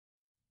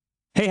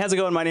Hey, how's it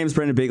going? My name is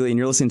Brendan Bigley, and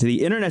you're listening to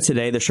The Internet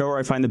Today, the show where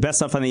I find the best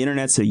stuff on the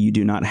internet so you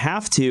do not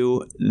have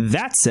to.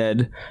 That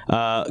said,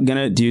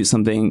 gonna do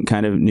something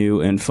kind of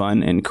new and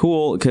fun and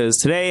cool, because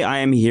today I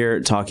am here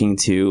talking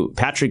to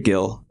Patrick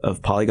Gill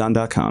of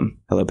Polygon.com.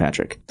 Hello,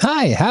 Patrick.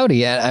 Hi,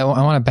 howdy. I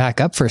want to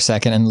back up for a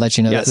second and let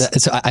you know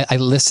that so I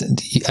listened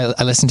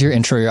to your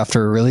intro. You're off to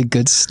a really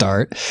good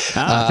start.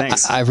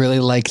 Thanks. I really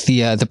like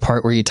the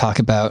part where you talk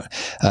about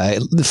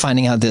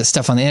finding out the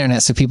stuff on the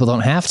internet so people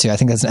don't have to. I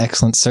think that's an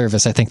excellent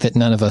service. I think that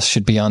none of us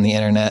should be on the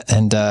internet,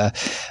 and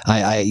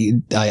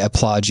I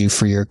applaud you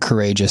for your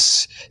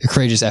courageous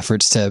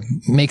efforts to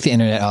make the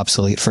internet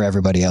obsolete for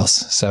everybody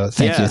else. So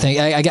thank you.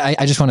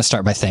 I just want to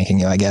start by thanking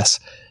you, I guess.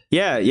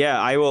 Yeah,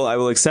 I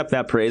will accept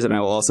that praise, and I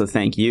will also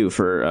thank you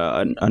for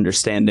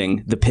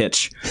understanding the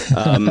pitch.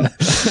 I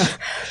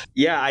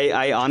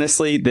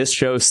honestly, this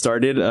show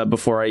started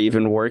before I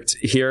even worked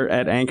here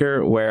at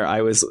Anchor, where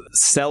I was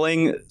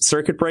selling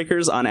circuit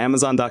breakers on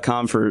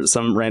Amazon.com for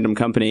some random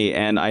company,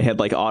 and I had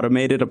like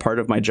automated a part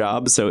of my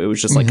job, so it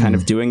was just like kind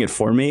of doing it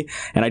for me,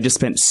 and I just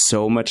spent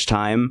so much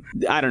time.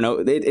 I don't know,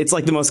 it's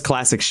like the most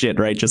classic shit,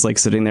 right? Just like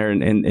sitting there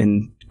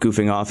and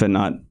goofing off and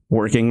not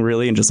working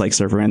really, and just like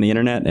surfing around the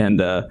internet, and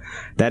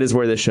that is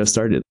where this show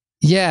started.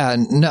 Yeah,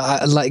 no,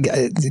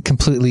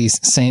 completely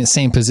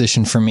same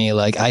position for me.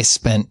 Like I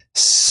spent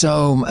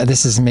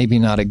this is maybe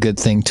not a good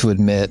thing to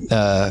admit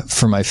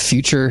for my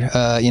future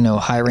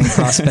hiring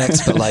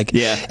prospects, but like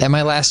at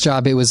my last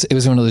job, it was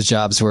one of those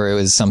jobs where it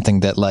was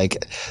something that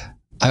like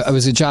I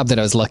was a job that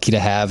I was lucky to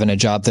have and a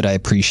job that I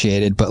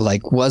appreciated, but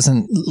like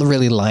wasn't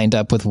really lined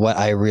up with what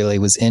I really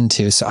was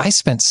into. So I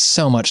spent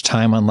so much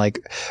time on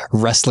like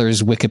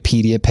wrestlers'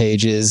 Wikipedia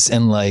pages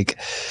and like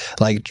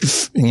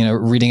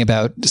reading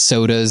about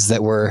sodas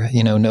that were,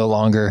 no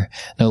longer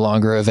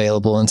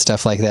available and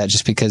stuff like that,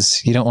 just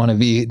because you don't want to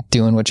be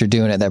doing what you're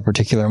doing at that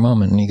particular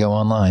moment when you go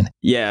online.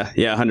 Yeah,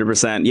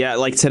 100%. Yeah,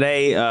 like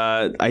today,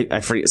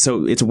 I forget.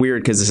 So it's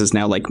weird because this is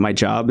now like my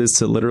job is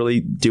to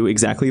literally do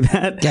exactly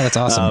that. Yeah, that's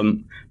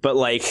awesome. But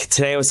like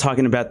today I was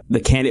talking about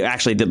the candy.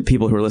 Actually, the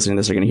people who are listening to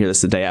this are going to hear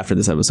this the day after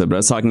this episode. But I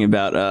was talking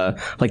about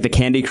like the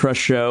Candy Crush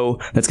show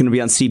that's going to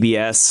be on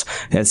CBS.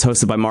 It's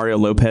hosted by Mario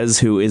Lopez,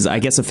 who is, I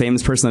guess, a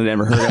famous person I'd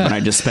never heard of. And I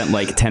just spent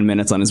like 10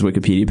 minutes on his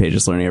Wikipedia page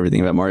just learning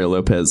everything about Mario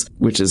Lopez,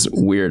 which is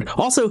weird.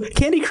 Also,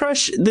 Candy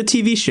Crush, the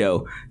TV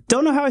show.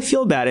 Don't know how I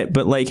feel about it,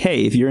 but like,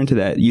 hey, if you're into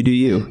that, you do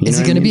you. Is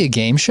it going to be a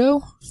game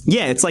show?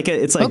 Yeah, it's like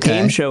a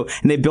game show,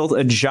 and they built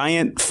a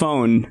giant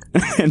phone,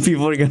 and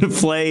people are going to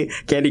play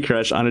Candy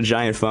Crush on a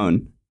giant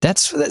phone.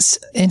 That's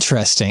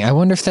interesting. I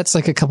wonder if that's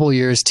like a couple of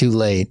years too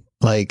late.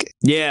 Like,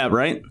 yeah,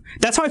 right.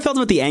 That's how I felt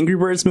about the Angry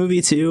Birds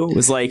movie too. It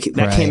was like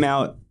that came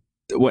out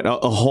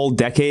a whole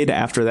decade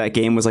after that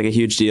game was like a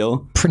huge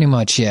deal. Pretty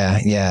much,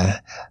 yeah.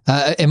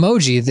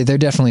 Emoji, they're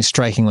definitely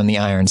striking when the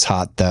iron's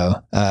hot, though.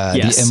 The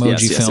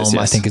Emoji film,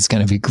 I think, is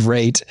going to be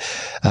great.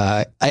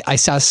 I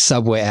saw a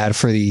Subway ad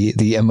for the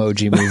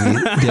Emoji movie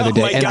the other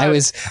day, and God. I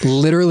was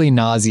literally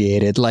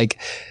nauseated. Like,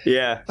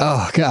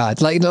 oh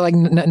God,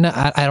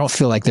 I don't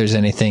feel like there's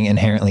anything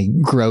inherently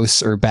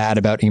gross or bad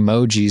about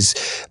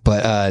emojis,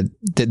 but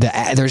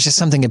there's just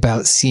something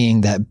about seeing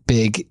that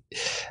big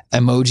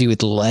emoji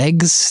with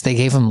legs. They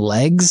gave him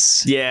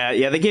legs.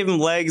 Yeah, they gave him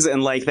legs,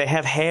 and like they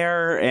have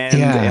hair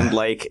and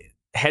like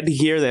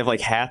headgear. They have like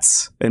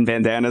hats and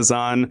bandanas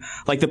on.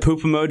 Like the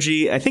poop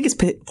emoji, I think it's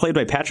played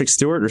by Patrick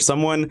Stewart or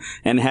someone,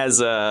 and has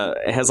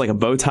like a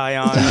bow tie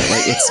on.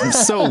 Like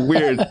it's so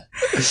weird.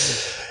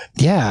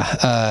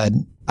 Yeah.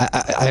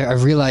 I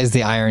realize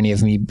the irony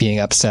of me being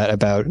upset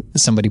about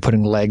somebody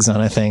putting legs on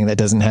a thing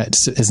that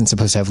isn't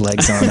supposed to have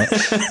legs on it.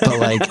 But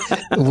like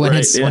when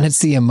it's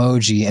the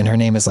emoji and her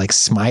name is like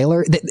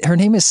Smiler, her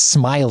name is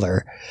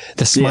Smiler.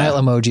 The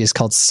smile emoji is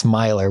called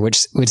Smiler,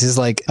 which is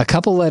like a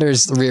couple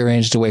letters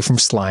rearranged away from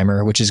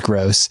Slimer, which is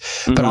gross,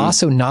 but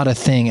also not a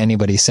thing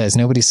anybody says.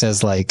 Nobody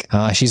says like,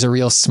 she's a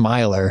real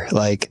smiler.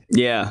 Like,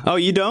 yeah. Oh,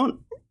 you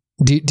don't?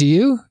 Do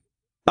you?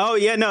 Oh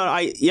yeah, no,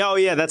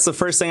 that's the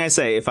first thing I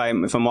say if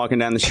I'm walking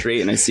down the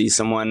street and I see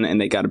someone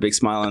and they got a big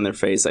smile on their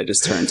face. I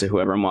just turn to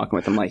whoever I'm walking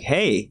with. I'm like,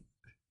 hey,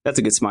 that's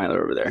a good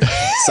smiler over there.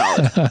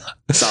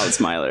 Solid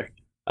smiler,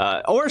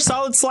 or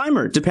solid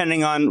Slimer,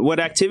 depending on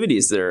what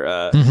activities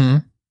they're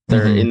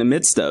in the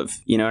midst of.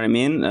 You know what I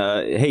mean?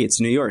 Hey,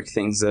 it's New York.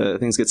 Things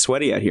get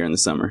sweaty out here in the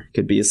summer.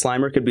 Could be a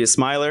Slimer, could be a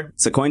Smiler.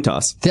 It's a coin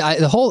toss.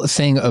 The whole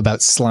thing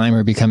about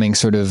Slimer becoming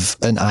sort of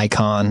an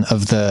icon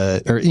of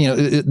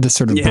the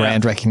sort of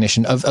brand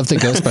recognition of the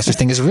Ghostbusters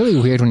thing is really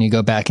weird when you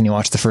go back and you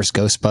watch the first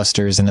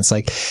Ghostbusters, and it's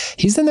like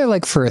he's in there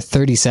like for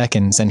 30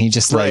 seconds and he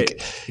just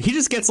he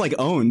just gets like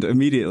owned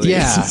immediately.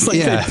 Yeah, it's just like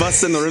they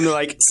bust in the room. They're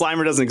like,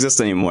 Slimer doesn't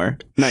exist anymore.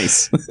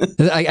 Nice.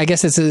 I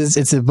guess it's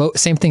the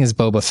same thing as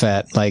Boba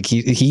Fett. Like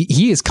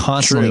he is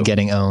constantly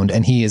getting owned,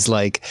 and he is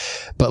like,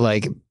 but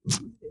like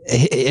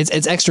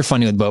it's extra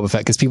funny with Boba Fett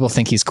because people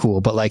think he's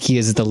cool, but like he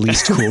is the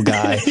least cool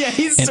guy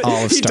in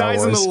all of Star Wars. He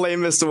dies in the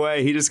lamest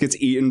way. He just gets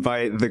eaten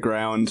by the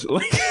ground.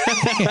 Like,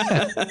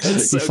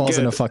 he falls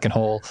in a fucking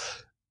hole.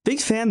 Big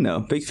fan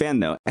though.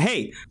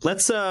 Hey,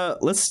 let's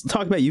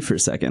talk about you for a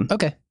second.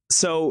 Okay.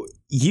 So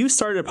you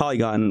started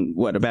Polygon,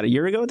 what, about a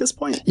year ago at this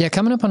point? Yeah,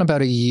 coming up on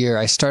about a year.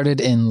 I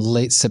started in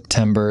late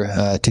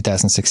September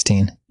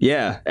 2016.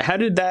 Yeah. How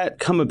did that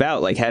come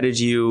about? Like, how did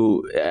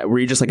you, were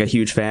you just like a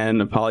huge fan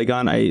of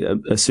Polygon, I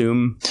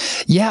assume?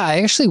 Yeah,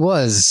 I actually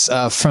was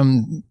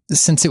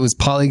since it was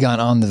Polygon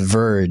on The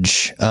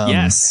Verge.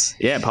 Yes.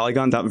 Yeah,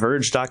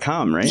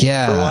 polygon.verge.com, right?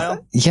 Yeah. For a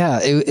while?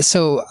 Yeah.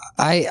 So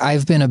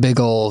I've been a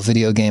big old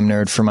video game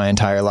nerd for my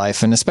entire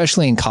life, and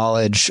especially in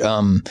college.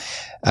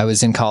 I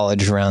was in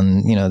college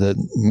around, the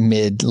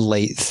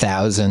late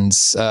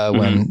thousands,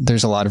 when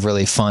there's a lot of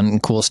really fun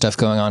and cool stuff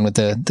going on with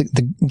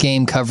the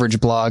game coverage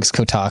blogs,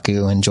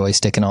 Kotaku and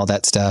Joystick and all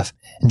that stuff.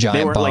 And Giant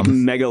They were Bomb. like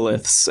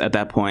megaliths at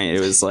that point. It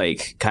was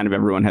like kind of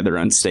everyone had their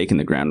own stake in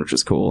the ground, which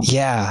was cool.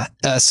 Yeah.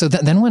 So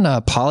then when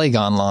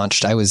Polygon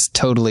launched, I was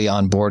totally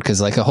on board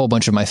because like a whole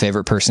bunch of my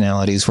favorite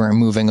personalities were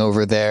moving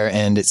over there,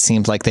 and it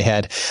seemed like they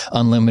had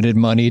unlimited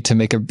money to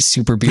make a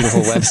super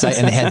beautiful website.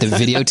 And they had the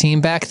video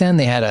team back then.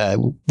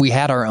 We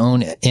had our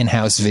own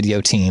in-house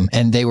video team,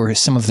 and they were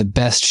some of the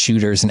best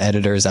shooters and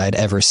editors I'd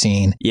ever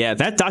seen. Yeah,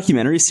 that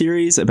documentary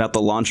series about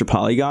the launch of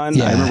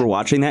Polygon, I remember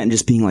watching that and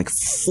just being like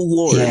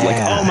floored. Yeah.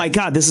 Like, oh my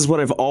God, this is what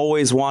I've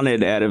always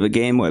wanted out of a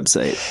game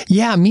website.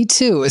 Yeah, me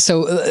too.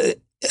 So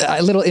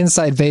a little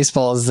inside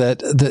baseball is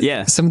that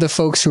some of the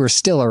folks who are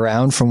still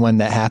around from when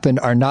that happened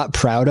are not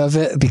proud of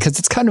it, because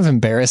it's kind of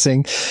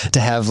embarrassing to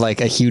have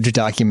like a huge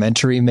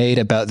documentary made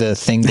about the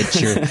thing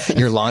that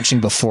you're launching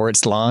before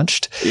it's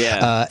launched.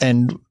 Yeah.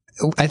 And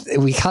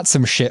we got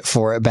some shit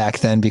for it back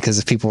then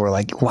because people were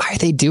like, why are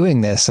they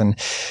doing this? And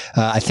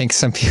I think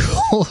some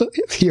people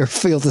here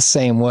feel the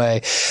same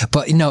way.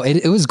 But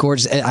it was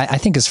gorgeous. I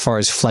think as far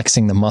as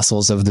flexing the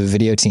muscles of the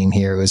video team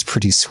here, it was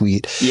pretty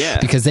sweet. Yeah.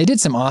 Because they did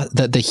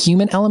the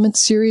Human Element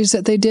series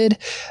that they did.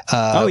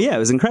 It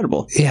was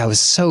incredible. Yeah, it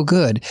was so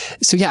good.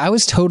 So yeah, I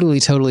was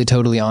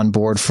totally on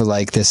board for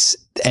like this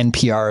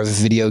NPR of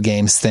video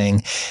games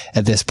thing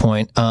at this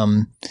point.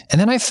 And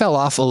then I fell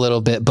off a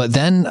little bit, but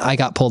then I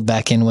got pulled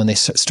back in when they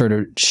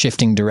started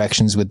shifting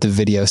directions with the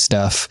video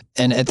stuff.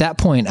 And at that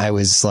point I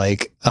was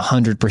like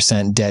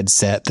 100% dead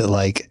set that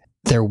like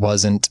there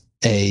wasn't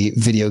a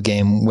video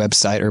game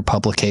website or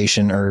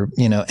publication or,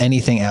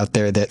 anything out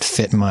there that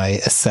fit my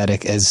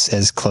aesthetic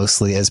as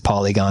closely as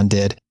Polygon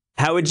did.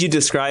 How would you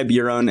describe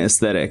your own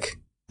aesthetic?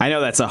 I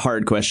know that's a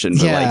hard question,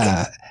 but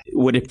like,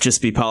 would it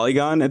just be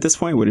Polygon at this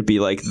point? Would it be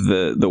like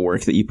the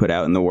work that you put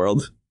out in the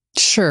world?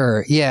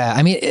 Sure. Yeah.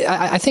 I mean,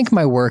 I think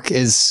my work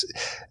is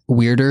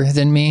weirder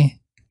than me.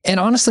 And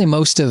honestly,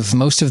 most of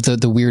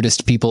the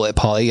weirdest people at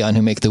Polygon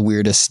who make the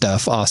weirdest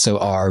stuff also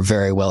are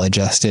very well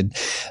adjusted,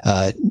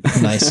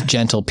 nice,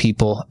 gentle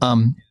people.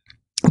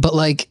 But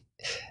like,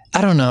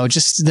 I don't know,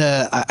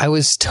 I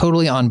was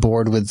totally on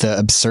board with the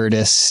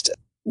absurdist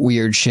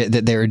weird shit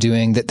that they were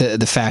doing, that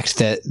the fact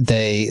that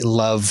they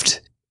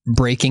loved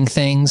breaking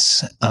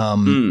things.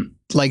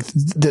 Like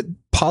the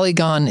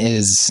Polygon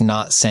is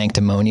not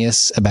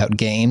sanctimonious about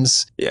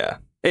games. Yeah.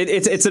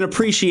 It's an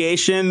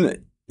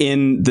appreciation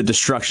in the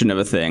destruction of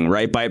a thing,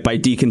 right? By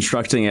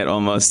deconstructing it,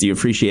 almost you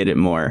appreciate it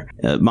more.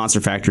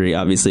 Monster Factory,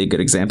 obviously a good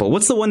example.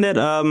 What's the one that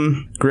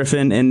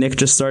Griffin and Nick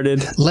just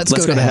started? Let's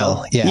go to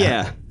hell.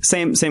 Yeah.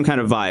 Same kind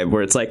of vibe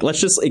where it's like,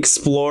 let's just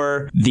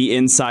explore the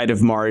inside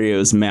of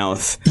Mario's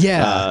mouth.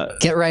 Yeah.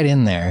 Get right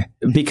in there.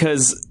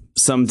 Because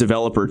some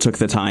developer took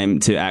the time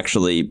to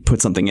actually put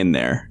something in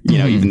there,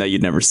 even though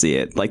you'd never see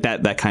it. Like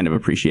that kind of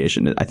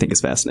appreciation, I think,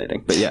 is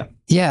fascinating. But yeah.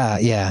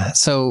 Yeah.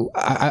 So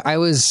I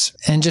was,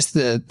 and just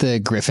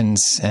the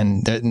Griffins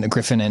and the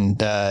Griffin and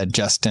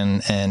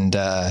Justin and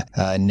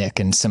Nick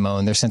and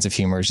Simone, their sense of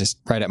humor is just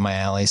right up my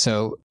alley.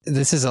 So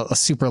this is a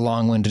super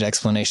long-winded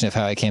explanation of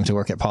how I came to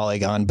work at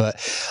Polygon, but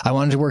I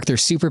wanted to work there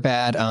super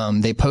bad.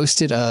 They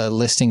posted a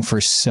listing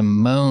for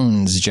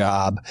Simone's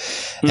job,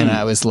 and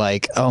I was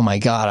like, oh my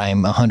God,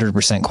 I'm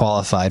 100%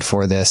 qualified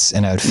for this,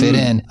 and I would fit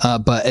in.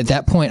 But at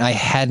that point, I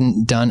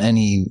hadn't done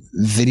any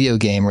video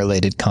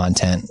game-related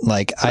content.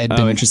 Like, I had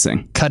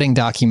been cutting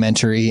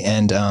documentary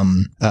and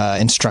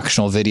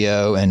instructional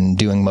video and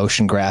doing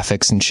motion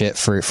graphics and shit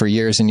for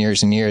years and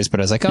years and years.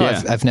 But I was like,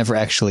 I've never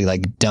actually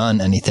like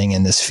done anything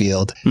in this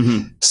field.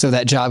 So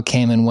that job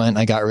came and went.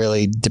 I got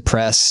really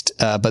depressed.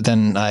 But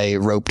then I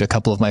roped a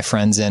couple of my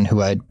friends in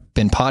who I'd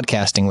been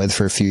podcasting with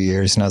for a few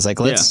years. And I was like,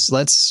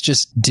 let's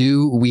just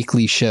do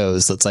weekly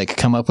shows. Let's like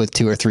come up with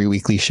 2 or 3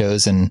 weekly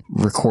shows and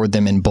record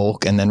them in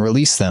bulk and then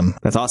release them.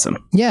 That's awesome.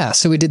 Yeah.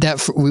 So we did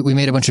that. We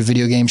made a bunch of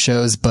video game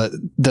shows, but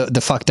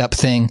the fucked up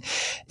thing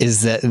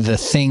is that the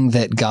thing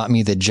that got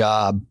me the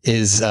job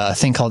is a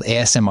thing called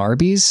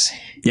ASMRBs.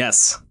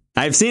 Yes.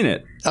 I've seen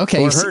it.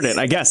 Okay. Or heard it,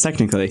 I guess,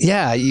 technically.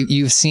 Yeah,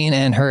 you've seen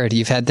and heard.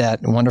 You've had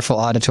that wonderful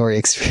auditory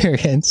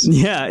experience.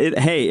 Yeah,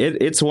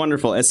 it's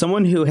wonderful. As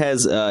someone who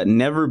has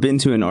never been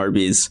to an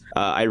Arby's,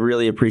 I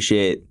really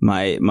appreciate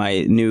my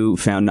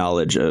newfound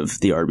knowledge of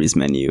the Arby's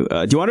menu.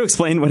 Do you want to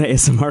explain what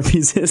ASMR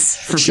Arby's is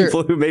for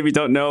people who maybe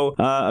don't know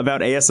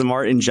about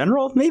ASMR in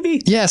general,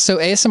 maybe? Yeah, so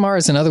ASMR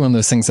is another one of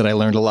those things that I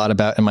learned a lot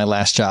about in my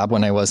last job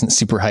when I wasn't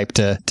super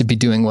hyped to be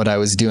doing what I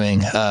was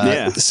doing.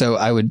 So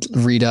I would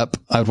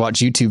watch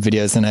YouTube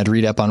videos and I'd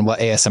read up on what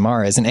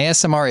ASMR is. And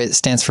ASMR, it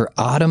stands for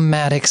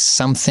Automatic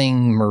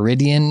Something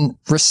Meridian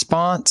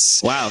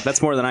Response. Wow,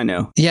 that's more than I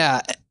know.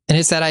 Yeah. And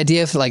it's that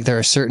idea of like there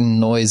are certain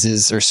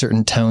noises or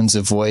certain tones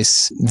of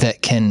voice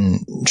that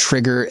can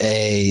trigger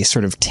a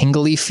sort of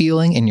tingly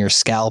feeling in your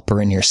scalp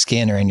or in your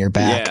skin or in your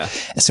back. Yeah.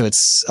 So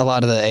it's a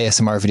lot of the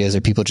ASMR videos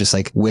are people just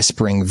like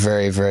whispering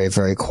very, very,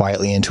 very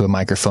quietly into a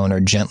microphone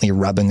or gently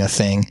rubbing a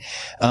thing.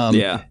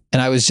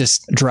 And I was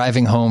just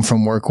driving home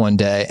from work one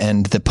day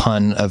and the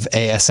pun of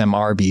ASM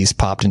Arby's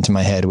popped into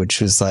my head,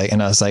 which was like,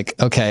 and I was like,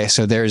 okay,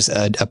 so there's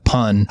a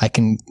pun. I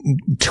can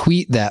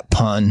tweet that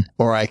pun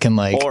or I can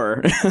like,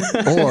 or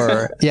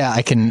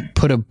I can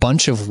put a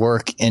bunch of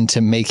work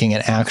into making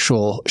an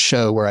actual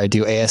show where I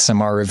do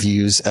ASMR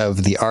reviews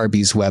of the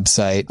Arby's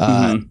website.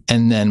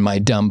 And then my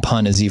dumb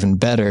pun is even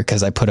better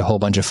because I put a whole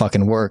bunch of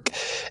fucking work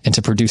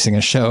into producing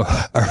a show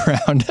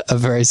around a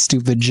very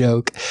stupid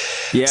joke.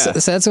 Yeah.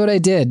 So that's what I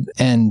did.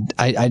 And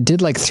I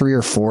did like 3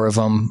 or 4 of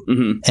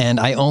them,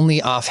 and I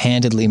only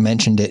offhandedly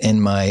mentioned it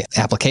in my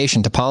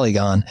application to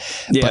Polygon,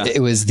 but it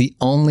was the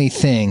only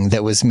thing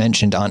that was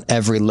mentioned on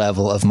every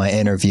level of my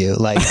interview.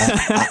 Like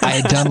I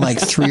had done like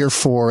 3 or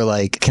 4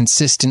 like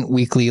consistent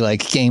weekly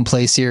like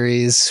gameplay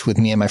series with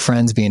me and my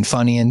friends being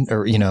funny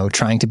or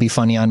trying to be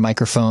funny on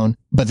microphone.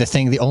 But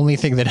the only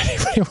thing that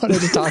anybody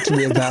wanted to talk to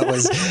me about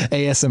was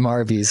ASM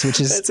Arby's,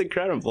 which is that's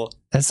incredible.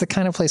 That's the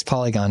kind of place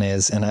Polygon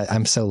is, and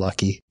I'm so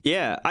lucky.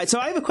 Yeah. So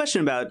I have a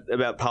question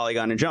about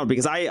Polygon in general,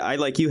 because I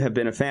like you have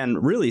been a fan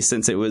really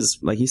since it was,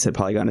 like you said,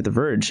 Polygon at the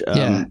Verge.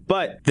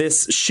 But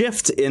this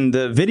shift in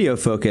the video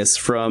focus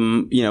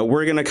from,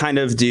 we're going to kind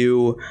of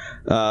do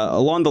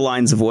along the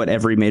lines of what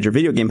every major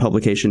video game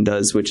publication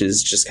does, which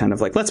is just kind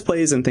of like Let's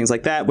Plays and things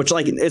like that, which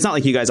like, it's not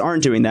like you guys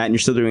aren't doing that and you're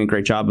still doing a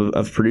great job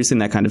of producing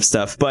that kind of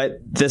stuff. But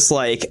this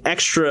like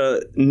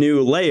extra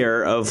new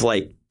layer of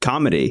like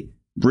comedy.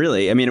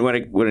 Really, I mean, what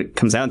it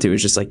comes down to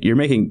is just like you're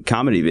making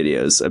comedy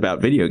videos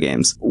about video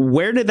games.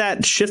 Where did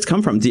that shift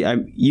come from?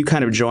 You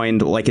kind of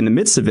joined like in the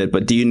midst of it,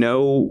 but do you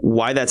know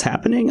why that's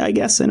happening, I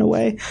guess, in a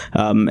way?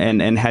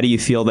 And how do you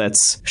feel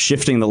that's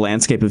shifting the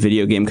landscape of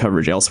video game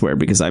coverage elsewhere?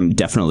 Because I'm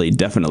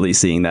definitely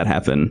seeing that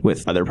happen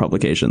with other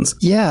publications.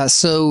 Yeah,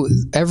 so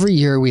every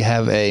year we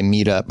have a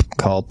meetup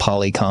called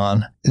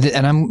PolyCon.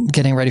 And I'm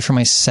getting ready for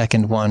my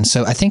second one.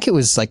 So I think it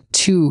was like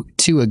two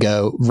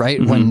ago,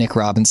 right when Nick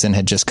Robinson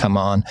had just come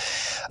on.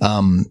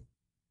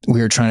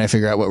 We were trying to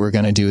figure out what we're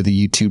going to do with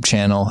the YouTube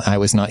channel. I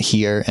was not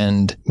here,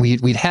 and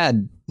we'd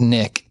had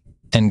Nick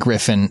and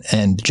Griffin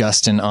and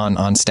Justin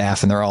on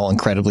staff, and they're all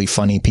incredibly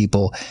funny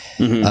people.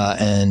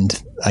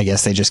 And I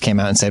guess they just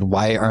came out and said,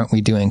 why aren't we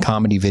doing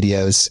comedy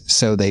videos?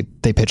 So they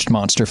pitched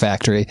Monster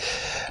Factory.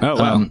 Oh,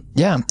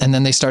 wow. And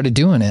then they started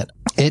doing it.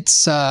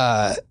 It's,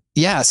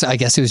 so I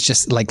guess it was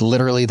just like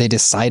literally they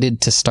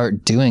decided to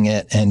start doing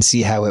it and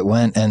see how it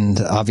went.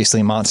 And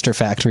obviously Monster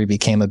Factory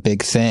became a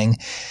big thing.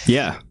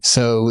 Yeah.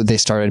 So they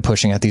started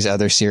pushing out these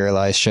other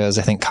serialized shows.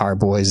 I think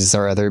Carboys is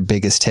our other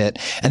biggest hit.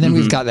 And then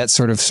we've got that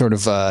sort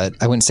of I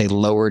wouldn't say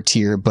lower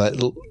tier, but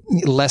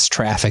less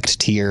trafficked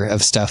tier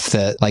of stuff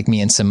that like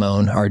me and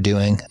Simone are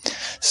doing.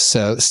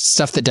 So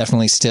stuff that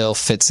definitely still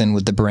fits in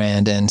with the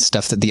brand and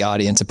stuff that the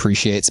audience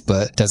appreciates,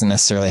 but doesn't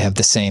necessarily have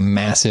the same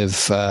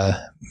massive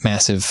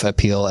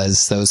appeal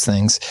as those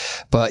things.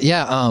 But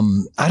yeah,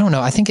 I don't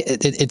know. I think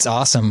it's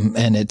awesome,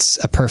 and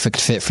it's a perfect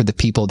fit for the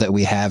people that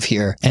we have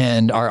here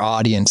and our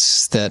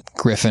audience that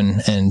Griffin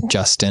and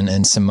Justin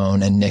and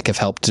Simone and Nick have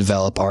helped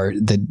develop are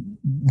the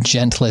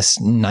gentlest,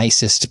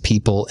 nicest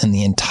people in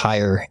the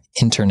entire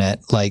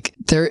internet. Like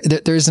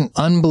there's an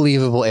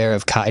unbelievable air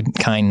of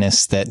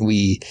kindness that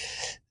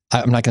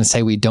I'm not going to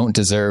say we don't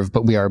deserve,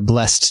 but we are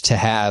blessed to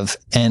have.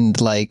 And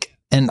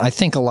I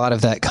think a lot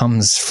of that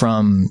comes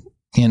from,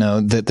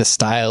 the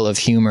style of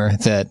humor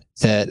that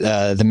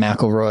the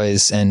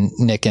McElroys and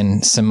Nick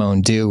and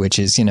Simone do, which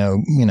is,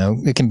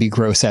 it can be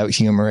gross out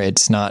humor.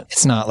 It's not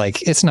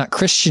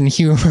Christian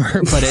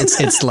humor, but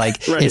it's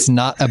like, right. It's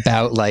not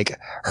about like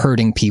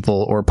hurting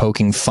people or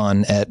poking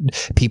fun at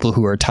people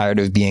who are tired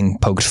of being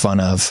poked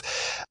fun of.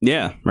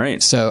 Yeah.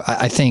 Right. So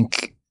I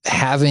think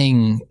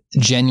having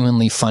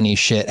genuinely funny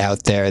shit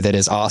out there that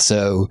is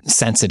also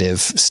sensitive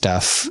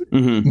stuff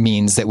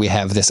means that we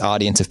have this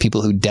audience of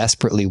people who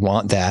desperately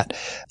want that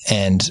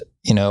and,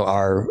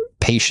 are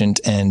patient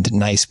and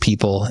nice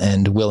people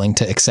and willing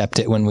to accept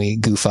it when we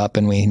goof up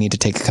and we need to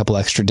take a couple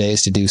extra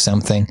days to do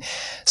something.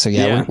 So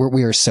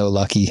we are so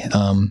lucky.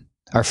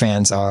 Our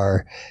fans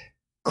are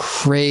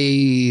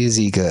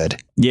crazy good.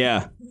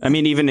 Yeah. I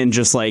mean, even in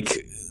just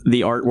like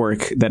the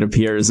artwork that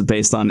appears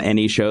based on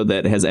any show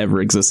that has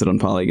ever existed on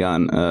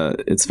Polygon.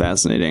 It's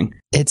fascinating.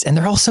 And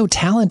they're all so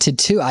talented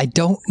too. I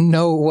don't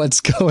know what's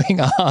going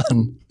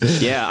on.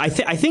 Yeah, I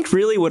think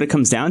really what it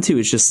comes down to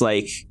is just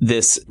like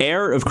this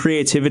air of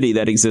creativity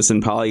that exists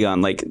in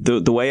Polygon. Like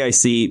the way I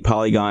see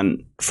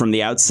Polygon from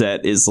the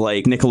outset is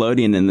like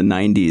Nickelodeon in the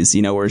 90s,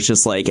 you know, where it's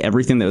just like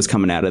everything that was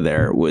coming out of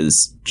there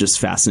was just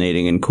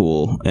fascinating and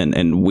cool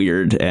and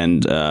weird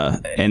and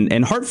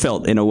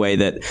heartfelt in a way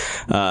that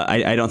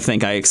I don't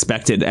think I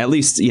expected. At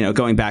least, you know,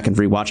 going back and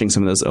rewatching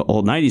some of those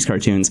old 90s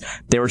cartoons,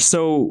 they were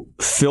so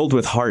filled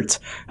with heart.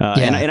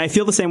 And I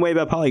feel the same way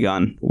about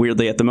Polygon,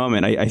 weirdly, at the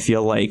moment. I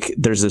feel like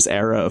there's this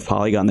era of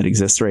Polygon that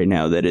exists right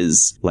now that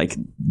is like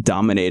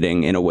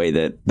dominating in a way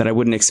that I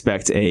wouldn't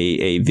expect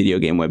a video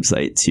game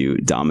website to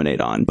dominate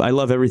on. But I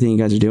love everything you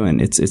guys are doing.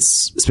 It's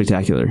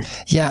spectacular.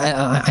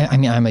 Yeah, I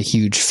mean, I'm a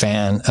huge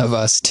fan of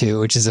us too,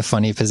 which is a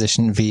funny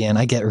position to be in.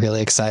 I get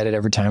really excited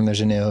every time there's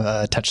a new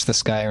Touch the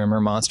Sky or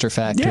Monster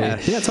Factory.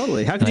 Yeah,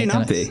 totally. How could you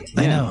not be?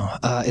 I know.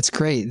 It's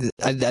great.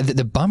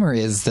 The bummer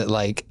is that,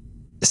 like,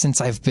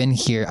 since I've been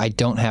here, I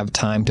don't have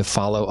time to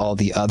follow all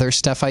the other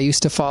stuff I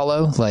used to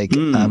follow. Like,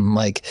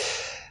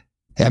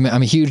 I'm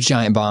a huge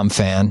Giant Bomb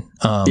fan.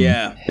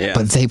 Yeah.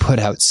 But they put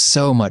out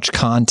so much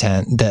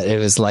content that it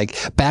was like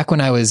back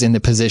when I was in the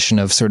position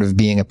of sort of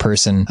being a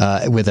person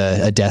with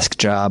a desk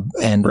job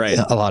and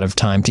a lot of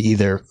time to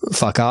either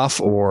fuck off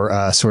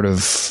or sort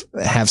of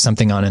have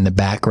something on in the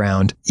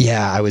background.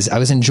 Yeah, I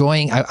was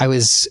enjoying. I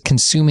was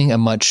consuming a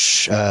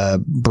much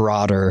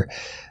broader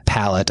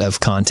palette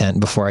of content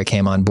before I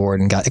came on board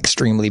and got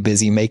extremely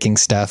busy making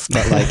stuff.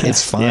 But like,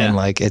 it's fine.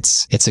 Like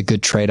it's a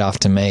good trade-off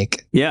to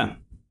make. Yeah.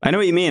 I know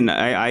what you mean.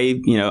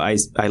 I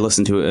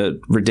listen to a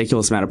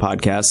ridiculous amount of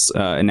podcasts,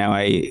 and now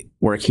I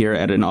work here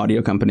at an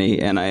audio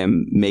company, and I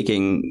am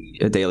making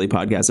a daily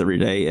podcast every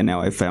day. And now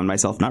I found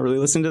myself not really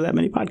listening to that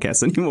many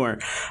podcasts anymore.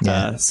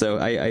 Yeah. So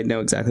I know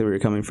exactly where you're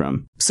coming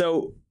from.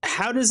 So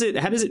how does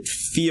it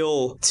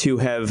feel to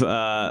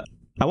have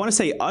I want to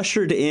say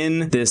ushered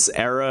in this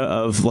era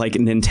of like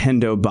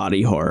Nintendo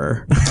body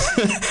horror,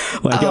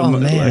 like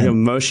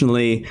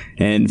emotionally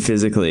and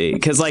physically?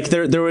 Because like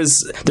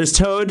there's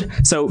Toad.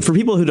 So for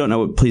people who don't know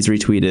what Please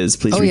Retweet is,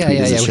 Please Retweet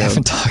is a show. We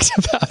haven't talked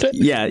about it.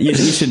 Yeah,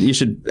 you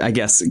should I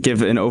guess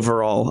give an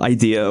overall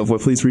idea of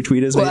what Please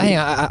Retweet is. Well, hang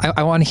on,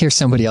 I want to hear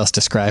somebody else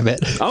describe it.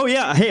 Oh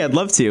yeah, hey, I'd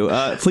love to.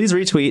 Please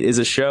Retweet is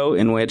a show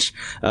in which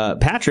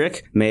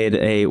Patrick made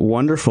a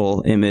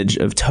wonderful image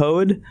of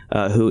Toad,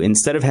 who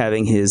instead of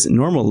having his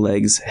normal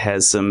legs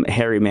has some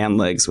hairy man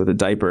legs with a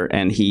diaper,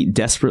 and he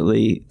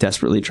desperately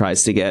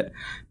tries to get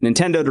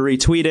Nintendo to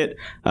retweet it.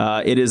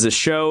 It is a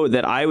show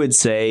that I would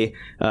say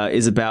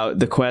is about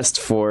the quest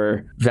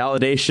for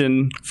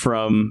validation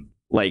from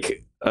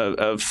like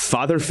a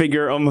father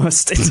figure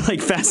almost. It's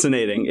like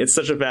fascinating. It's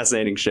such a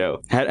fascinating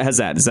show. Does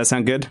that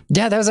sound good?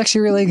 Yeah, that was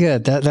actually really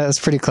good. That was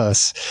pretty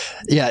close.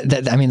 Yeah,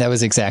 that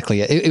was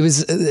exactly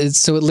it.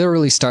 So it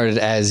literally started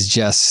as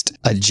just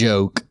a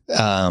joke.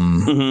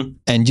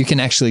 And you can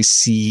actually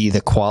see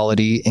the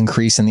quality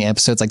increase in the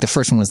episodes. Like the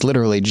first one was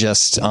literally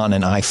just on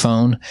an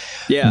iPhone,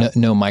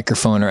 no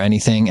microphone or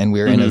anything. And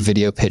we were in a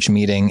video pitch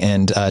meeting,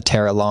 and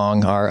Tara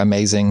Long, our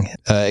amazing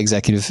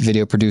executive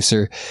video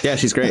producer,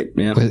 she's great.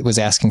 Was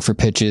asking for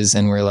pitches,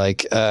 and we're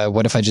like,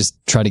 what if I just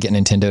try to get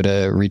Nintendo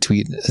to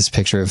retweet this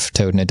picture of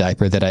Toad in a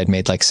diaper that I'd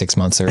made like 6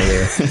 months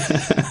earlier?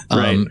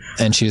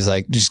 And she was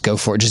like, just go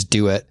for it, just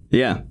do it.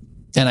 Yeah.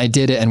 And I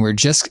did it, and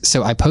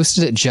so I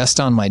posted it just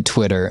on my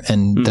Twitter,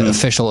 and the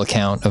official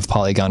account of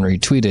Polygon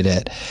retweeted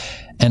it.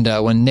 And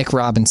when Nick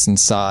Robinson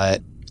saw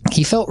it,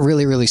 he felt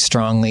really, really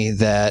strongly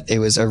that it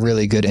was a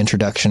really good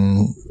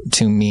introduction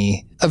to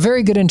me, a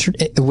very good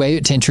way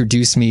to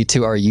introduce me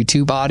to our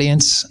YouTube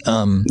audience.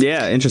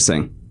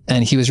 Interesting.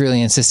 And he was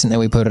really insistent that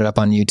we put it up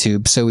on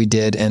YouTube. So we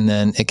did. And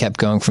then it kept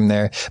going from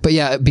there. But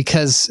yeah,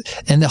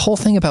 and the whole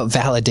thing about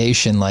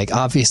validation, like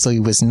obviously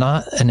was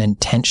not an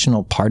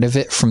intentional part of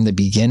it from the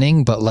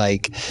beginning, but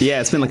like,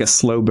 it's been like a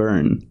slow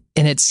burn.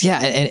 And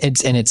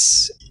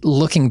it's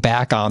looking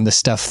back on the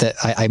stuff that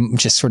I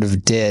just sort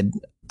of did.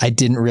 I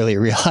didn't really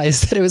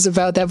realize that it was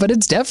about that, but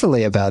it's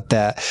definitely about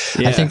that.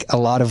 Yeah. I think a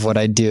lot of what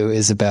I do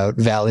is about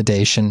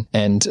validation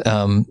and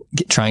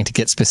trying to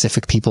get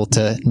specific people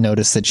to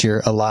notice that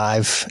you're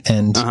alive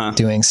and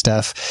doing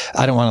stuff.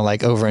 I don't want to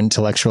like over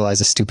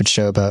intellectualize a stupid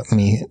show about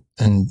me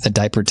and a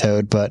diaper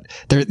Toad, but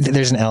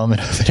there's an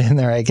element of it in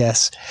there, I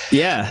guess.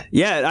 Yeah,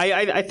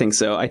 I think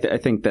so. I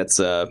think that's.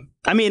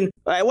 I mean,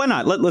 why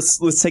not?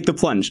 Let's take the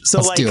plunge. So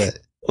let's do it.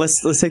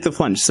 Let's take the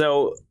plunge.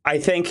 So I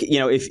think, you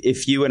know,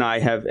 if you and I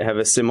have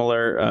a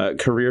similar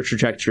career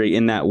trajectory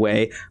in that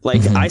way,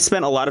 like I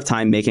spent a lot of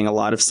time making a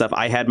lot of stuff.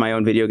 I had my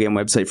own video game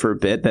website for a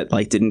bit that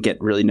like didn't get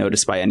really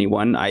noticed by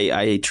anyone.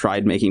 I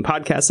tried making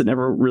podcasts that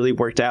never really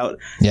worked out.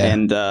 Yeah.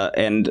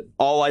 And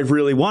all I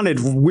really wanted,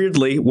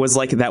 weirdly, was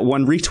like that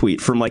one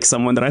retweet from like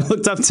someone that I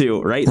looked up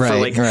to, right? For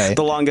like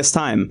the longest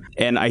time.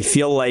 And I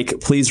feel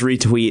like Please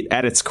Retweet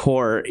at its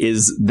core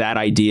is that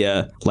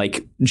idea,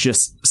 like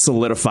just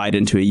solidified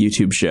into a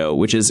YouTube YouTube show,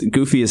 which is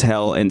goofy as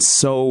hell and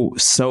so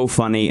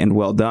funny and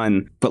well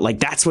done. But like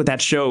that's what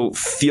that show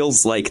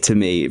feels like to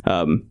me.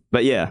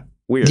 But yeah,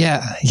 weird.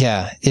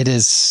 Yeah, it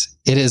is.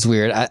 It is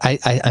weird.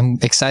 I'm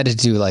excited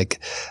to do like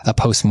a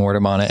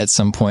post-mortem on it at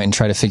some point and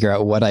try to figure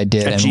out what I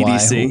did and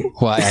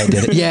why I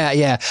did it.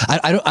 Yeah.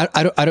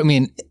 I don't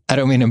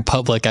mean in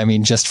public. I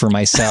mean just for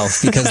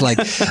myself, because like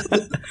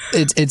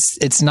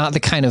it's not the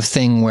kind of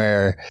thing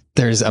where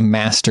there's a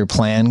master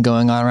plan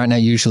going on right now.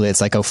 Usually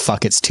it's like, oh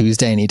fuck, it's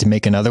Tuesday, I need to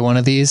make another one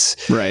of these.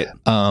 Right.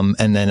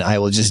 And then I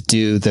will just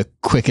do the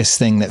quickest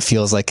thing that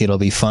feels like it'll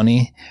be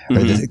funny, or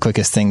the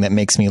quickest thing that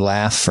makes me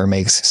laugh or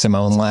makes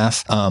Simone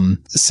laugh.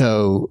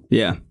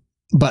 Yeah.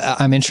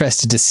 But I'm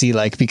interested to see,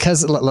 like,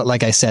 because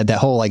like I said, that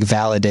whole like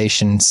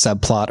validation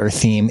subplot or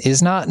theme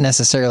is not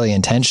necessarily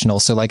intentional.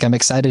 So like, I'm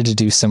excited to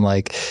do some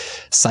like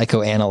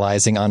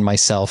psychoanalyzing on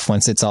myself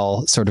once it's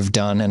all sort of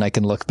done, and I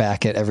can look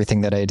back at everything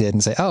that I did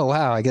and say, oh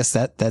wow, I guess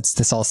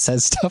this all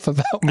says stuff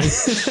about me.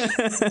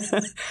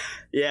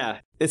 Yeah,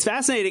 it's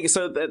fascinating.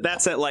 So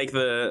that's at like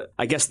the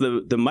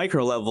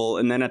micro level,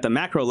 and then at the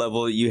macro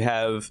level, you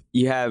have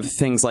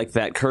things like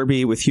that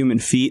Kirby with human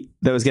feet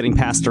that was getting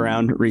passed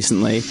around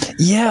recently.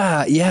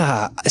 Yeah.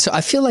 So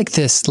I feel like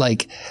this,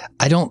 like,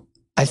 I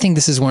think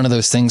this is one of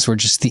those things where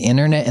just the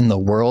internet and the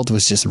world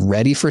was just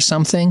ready for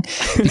something,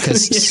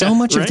 because so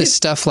much of this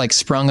stuff like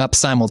sprung up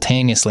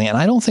simultaneously. And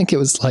I don't think it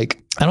was like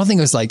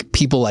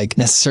people like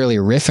necessarily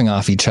riffing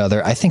off each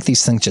other. I think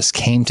these things just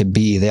came to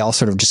be. They all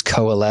sort of just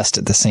coalesced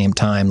at the same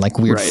time, like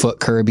weird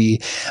foot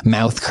Kirby,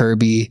 mouth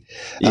Kirby,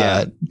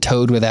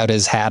 Toad without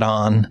his hat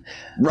on.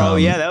 Oh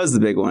yeah, that was the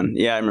big one.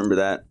 Yeah, I remember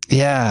that.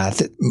 Yeah,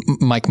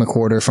 Mike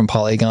McWhorter from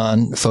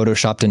Polygon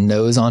photoshopped a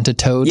nose onto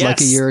Toad like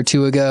a year or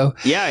two ago.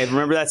 Yeah, I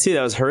remember that too.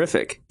 That was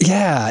horrific.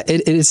 Yeah,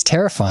 it is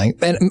terrifying.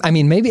 And I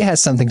mean, maybe it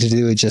has something to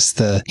do with just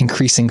the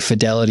increasing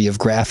fidelity of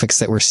graphics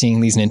that we're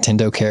seeing these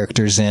Nintendo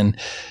characters in.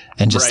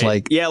 And just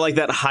like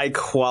that high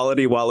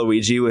quality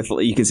Waluigi with,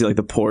 you can see like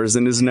the pores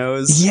in his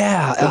nose.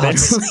 Yeah,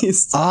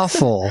 it's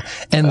awful.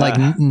 And like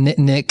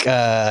Nick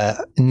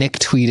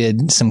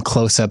tweeted some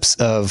close-ups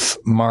of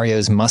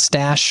Mario's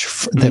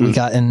mustache that we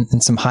got in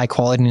some high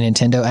quality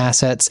Nintendo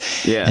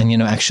assets. Yeah,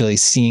 and actually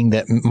seeing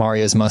that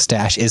Mario's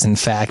mustache is in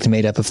fact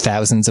made up of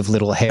thousands of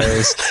little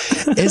hairs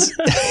is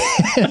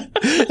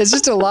it's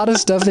just a lot of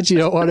stuff that you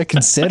don't want to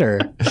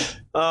consider.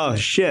 Oh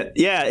shit.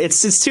 Yeah,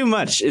 it's too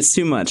much. It's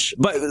too much.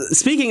 But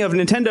speaking of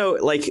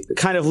Nintendo, like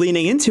kind of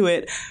leaning into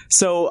it,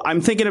 so I'm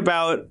thinking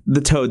about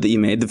the Toad that you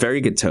made, the very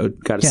good Toad,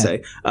 gotta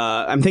say.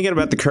 I'm thinking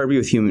about the Kirby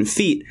with human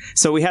feet.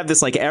 So we have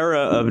this like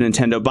era of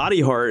Nintendo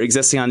body horror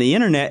existing on the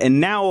internet,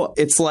 and now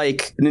it's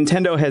like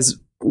Nintendo has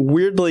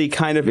weirdly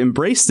kind of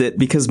embraced it,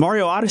 because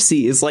Mario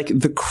Odyssey is like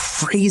the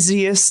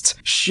craziest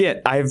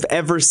shit I've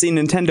ever seen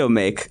Nintendo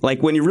make.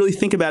 Like when you really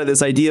think about it,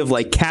 this idea of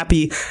like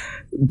Cappy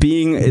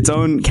being its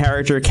own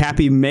character,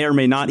 Cappy may or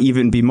may not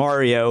even be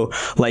Mario,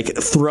 like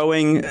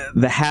throwing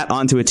the hat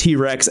onto a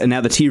T-Rex, and now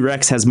the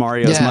T-Rex has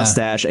Mario's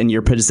mustache, and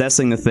you're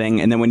possessing the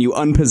thing, and then when you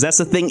unpossess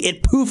a thing,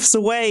 it poofs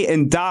away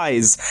and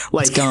dies.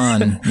 Like, it's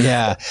gone.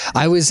 Yeah.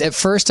 At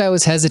first I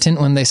was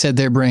hesitant when they said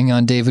they're bringing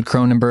on David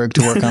Cronenberg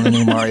to work on the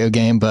new Mario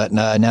game, but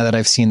now that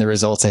I've seen the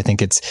results, I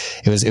think it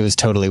was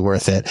totally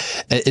worth it.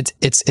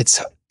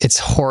 It's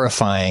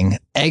horrifying,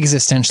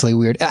 existentially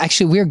weird.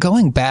 Actually, we're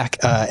going back.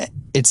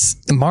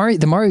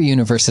 The Mario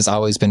universe has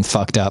always been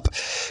fucked up,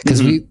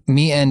 because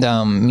me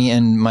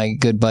and my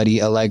good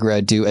buddy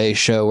Allegra do a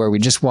show where we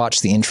just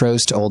watch the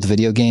intros to old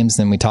video games,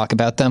 then we talk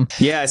about them.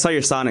 Yeah, I saw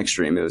your Sonic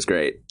stream. It was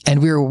great.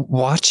 And we were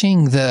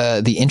watching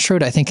the intro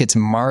to, I think it's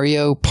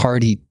Mario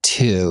Party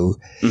 2,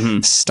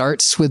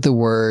 starts with the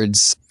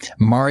words,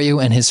 Mario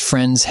and his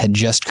friends had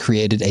just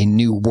created a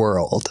new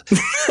world.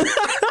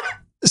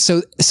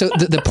 So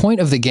the point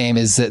of the game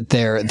is that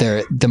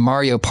the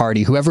Mario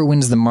Party, whoever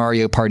wins the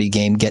Mario Party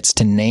game gets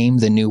to name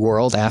the new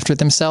world after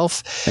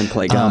themselves and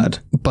play God.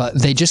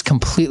 But they just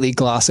completely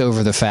gloss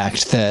over the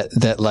fact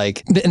that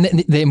like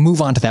they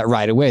move on to that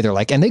right away. They're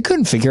like, and they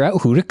couldn't figure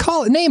out who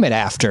to name it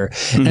after.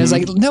 And I was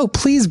like, no,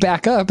 please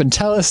back up and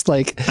tell us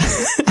like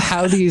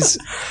how this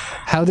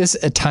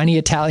tiny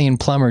Italian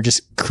plumber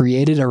just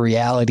created a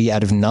reality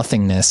out of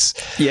nothingness.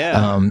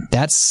 Yeah.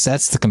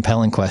 That's the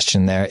compelling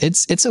question there.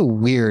 It's a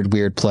weird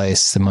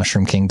place, the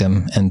Mushroom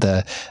Kingdom and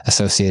the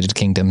associated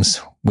kingdoms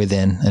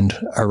within and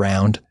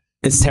around.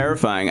 It's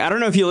terrifying. I don't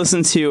know if you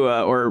listen to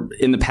or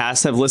in the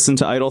past have listened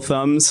to Idle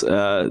Thumbs.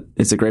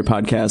 It's a great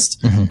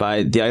podcast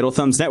by the Idle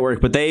Thumbs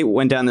Network, but they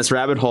went down this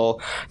rabbit hole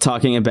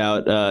talking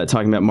about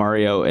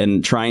Mario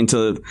and trying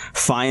to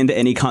find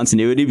any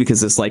continuity,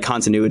 because this like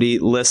continuity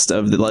list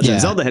of the Legend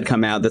of Zelda had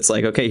come out that's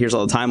like, okay, here's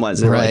all the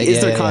timelines. Right. Like, is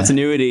there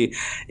continuity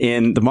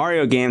in the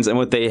Mario games? And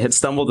what they had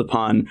stumbled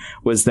upon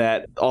was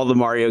that all the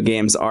Mario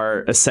games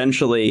are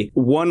essentially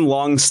one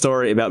long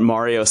story about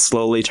Mario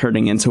slowly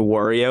turning into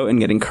Wario and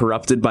getting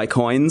corrupted by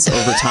coins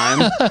over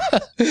time.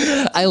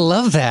 I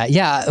love that.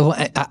 Yeah. Well,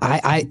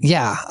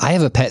 I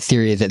have a pet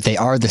theory that they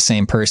are the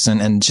same person,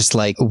 and just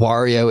like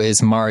Wario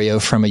is Mario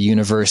from a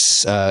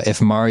universe.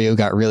 If Mario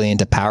got really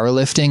into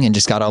powerlifting and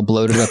just got all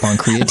bloated up on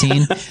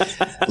creatine,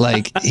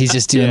 like he's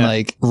just doing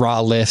like raw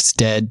lifts,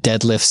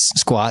 deadlifts,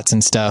 squats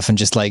and stuff, and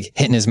just like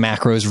hitting his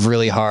macros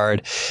really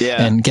hard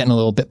and getting a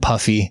little bit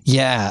puffy.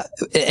 Yeah.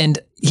 And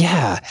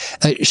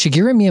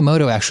Shigeru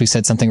Miyamoto actually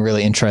said something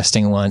really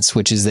interesting once,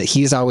 which is that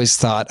he's always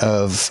thought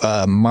of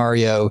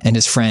Mario and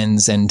his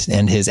friends and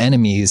his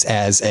enemies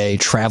as a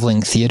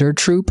traveling theater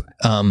troupe.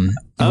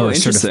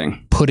 Interesting.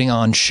 Sort of putting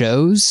on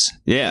shows.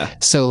 Yeah.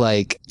 So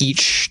like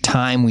each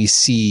time we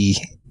see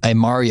a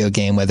Mario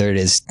game, whether it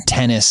is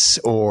tennis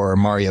or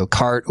Mario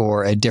Kart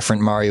or a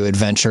different Mario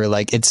adventure,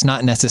 like it's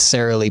not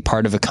necessarily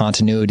part of a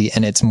continuity,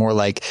 and it's more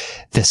like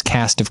this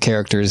cast of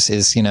characters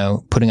is, you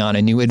know, putting on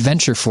a new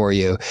adventure for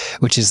you,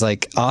 which is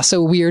like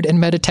also weird and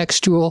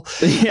metatextual.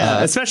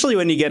 Yeah, especially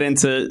when you get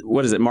into,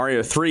 what is it,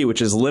 Mario 3,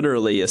 which is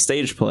literally a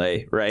stage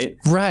play, right?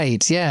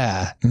 Right,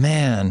 yeah.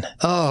 Man.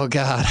 Oh,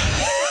 God.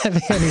 I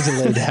think I need to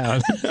lay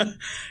down.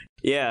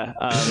 Yeah,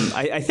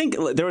 I think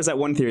there was that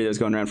one theory that was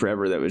going around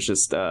forever that was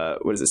just,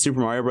 what is it, Super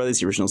Mario Brothers?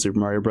 The original Super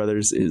Mario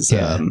Brothers is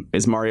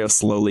Mario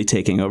slowly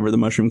taking over the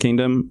Mushroom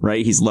Kingdom,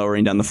 right? He's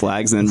lowering down the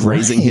flags and then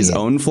raising his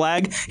own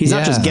flag. He's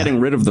not just getting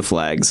rid of the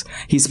flags.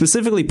 He's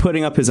specifically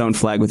putting up his own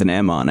flag with an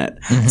M on it.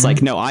 Mm-hmm. It's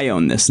like, no, I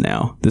own this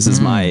now. This is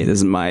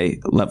my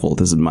level.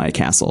 This is my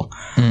castle.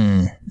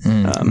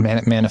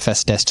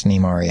 Manifest Destiny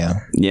Mario.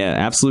 Yeah,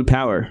 absolute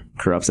power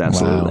corrupts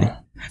absolutely. Wow.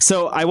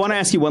 So I want to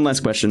ask you one last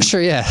question. Sure,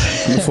 yeah.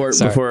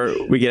 before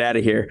we get out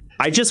of here.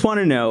 I just want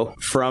to know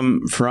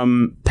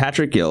from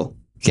Patrick Gill,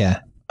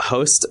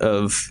 host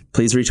of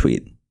Please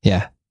Retweet.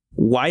 Yeah.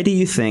 Why do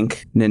you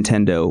think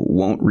Nintendo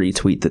won't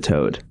retweet the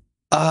Toad?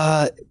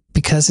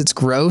 Because it's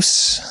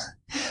gross.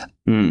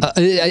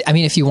 I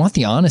mean, if you want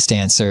the honest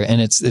answer,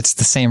 and it's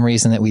the same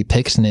reason that we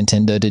picked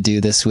Nintendo to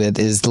do this with,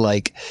 is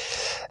like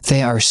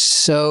they are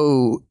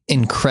so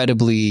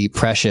incredibly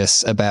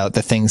precious about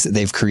the things that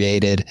they've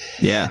created.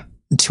 Yeah.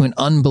 To an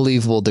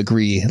unbelievable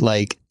degree.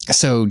 Like,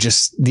 so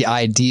just the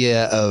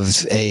idea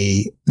of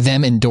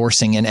them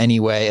endorsing in any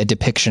way a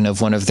depiction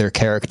of one of their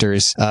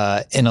characters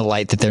in a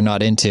light that they're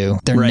not into,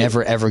 they're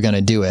never ever going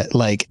to do it.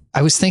 Like,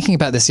 I was thinking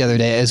about this the other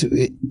day as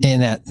in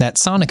that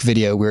Sonic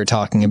video we were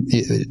talking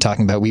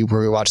about. We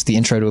watched the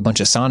intro to a bunch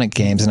of Sonic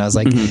games, and I was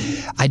like,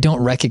 I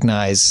don't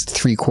recognize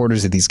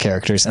 3/4 of these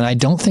characters, and I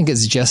don't think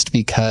it's just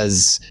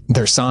because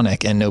they're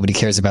Sonic and nobody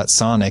cares about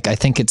Sonic. I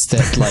think it's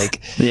that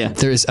like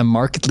there's a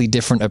markedly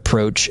different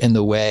approach in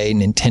the way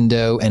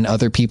Nintendo and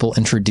other people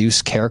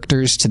introduce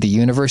characters to the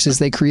universes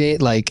they create.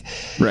 Like,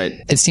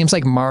 it seems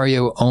like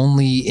Mario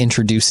only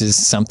introduces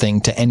something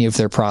to any of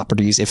their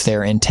properties if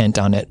they're intent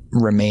on it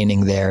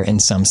remaining there in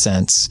some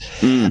sense.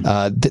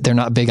 They're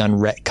not big on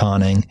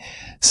retconning.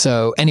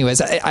 So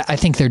anyways, I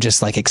think they're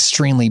just like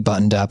extremely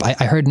buttoned up.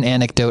 I heard an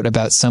anecdote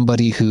about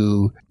somebody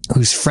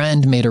whose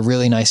friend made a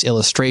really nice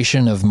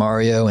illustration of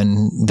Mario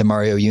and the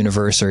Mario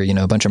universe, or, you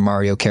know, a bunch of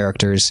Mario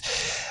characters.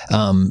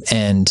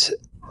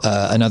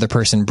 Another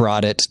person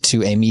brought it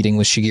to a meeting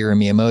with Shigeru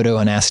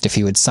Miyamoto and asked if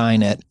he would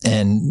sign it,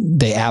 and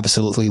they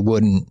absolutely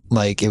wouldn't.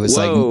 Like, it was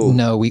like,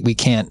 no, we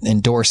can't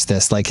endorse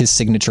this. Like, his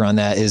signature on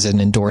that is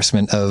an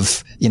endorsement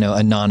of, you know,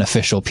 a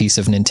non-official piece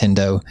of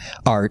Nintendo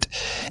art,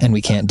 and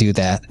we can't do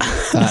that.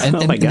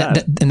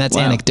 And that's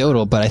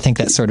anecdotal, but I think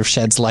that sort of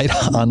sheds light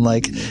on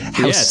like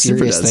how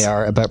serious they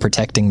are about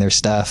protecting their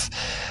stuff.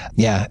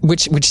 Yeah,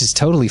 which is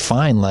totally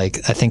fine. Like,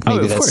 I think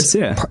maybe that's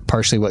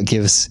partially what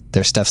gives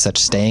their stuff such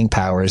staying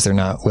power, is they're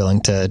not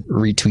willing to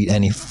retweet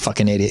any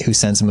fucking idiot who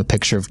sends them a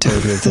picture of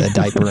Toad with a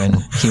diaper and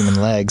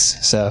human legs.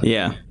 So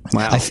yeah,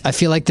 wow. I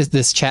feel like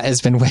this chat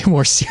has been way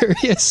more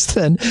serious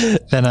than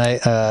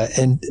I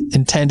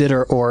intended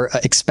or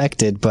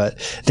expected,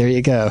 but there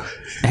you go.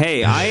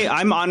 Hey,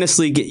 I'm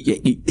honestly,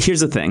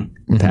 here's the thing,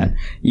 Pat.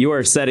 You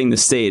are setting the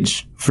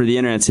stage for the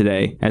internet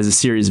today as a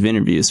series of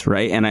interviews,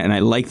 right? And I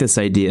like this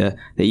idea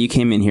that you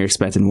came in here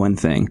expecting one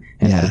thing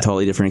and had a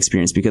totally different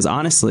experience, because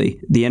honestly,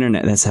 the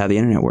internet, that's how the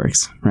internet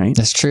works, right?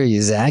 That's true.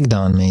 You zagged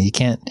on me.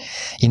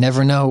 You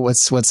never know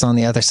what's on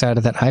the other side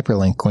of that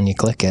hyperlink when you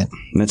click it.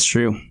 That's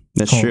true.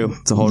 That's true.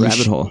 It's a whole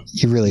rabbit hole.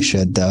 You really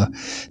should, though.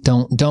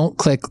 Don't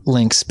click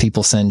links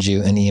people send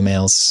you in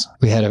emails.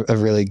 We had a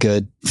really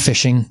good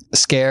phishing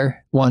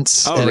scare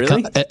once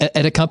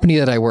at a company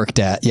that I worked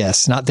at.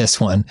 Yes, not this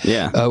one.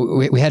 Yeah.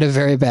 We had a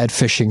very bad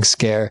phishing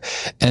scare,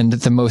 and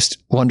the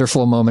most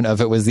wonderful moment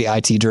of it was the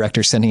IT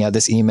director sending out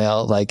this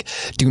email like,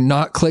 do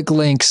not click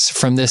links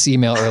from this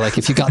email, or like,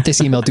 if you got this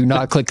email, do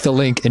not click the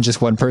link, and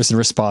just one person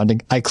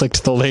responding, I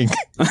clicked the link.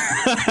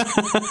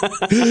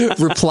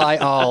 Reply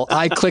all,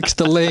 I clicked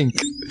the link.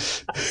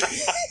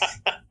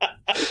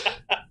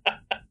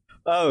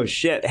 Oh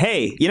shit.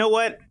 Hey, you know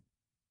what?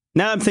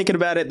 Now I'm thinking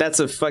about it.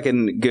 That's a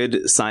fucking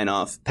good sign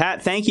off.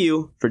 Pat, thank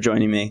you for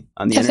joining me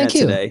on the internet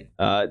today.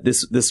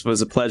 This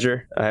was a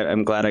pleasure.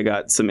 I'm glad I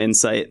got some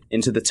insight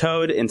into the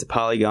Toad, into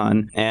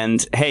Polygon.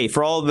 And hey,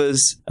 for all of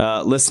those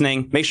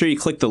listening, make sure you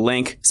click the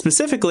link.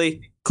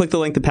 Specifically, click the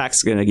link that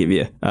Pat's going to give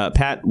you.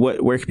 Pat,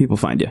 where can people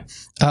find you?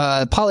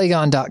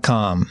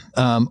 Polygon.com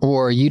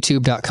or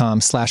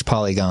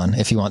youtube.com/Polygon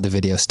if you want the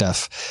video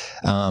stuff.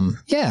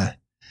 Yeah.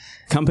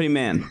 Company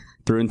man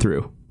through and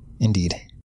through. Indeed.